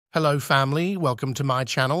Hello family, welcome to my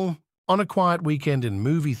channel. On a quiet weekend in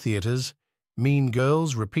movie theaters, Mean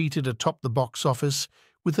Girls repeated atop the box office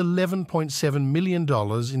with $11.7 million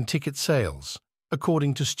in ticket sales,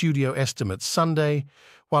 according to studio estimates Sunday,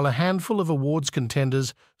 while a handful of awards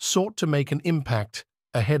contenders sought to make an impact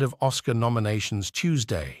ahead of Oscar nominations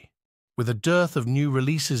Tuesday. With a dearth of new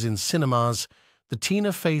releases in cinemas, the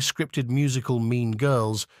Tina Fey scripted musical Mean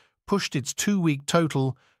Girls pushed its two-week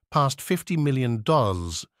total past $50 million,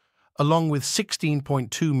 along with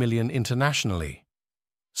 $16.2 million internationally.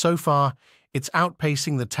 So far, it's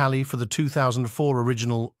outpacing the tally for the 2004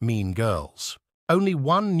 original Mean Girls. Only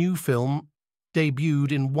one new film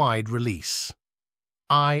debuted in wide release.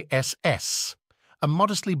 ISS, a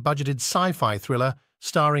modestly budgeted sci-fi thriller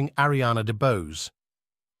starring Ariana DeBose.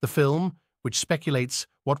 The film, which speculates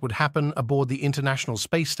what would happen aboard the International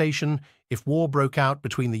Space Station if war broke out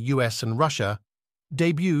between the US and Russia,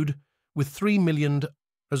 debuted with $3 million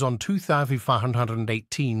on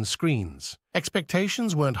 2,518 screens.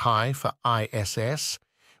 Expectations weren't high for ISS,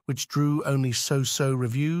 which drew only so-so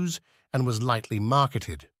reviews and was lightly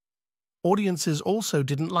marketed. Audiences also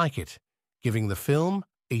didn't like it, giving the film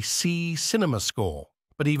a C cinema score.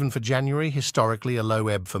 But even for January, historically a low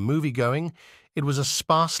ebb for moviegoing, it was a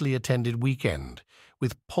sparsely attended weekend,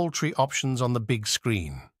 with paltry options on the big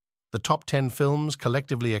screen. The top 10 films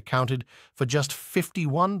collectively accounted for just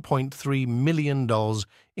 $51.3 million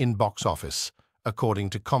in box office, according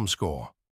to ComScore.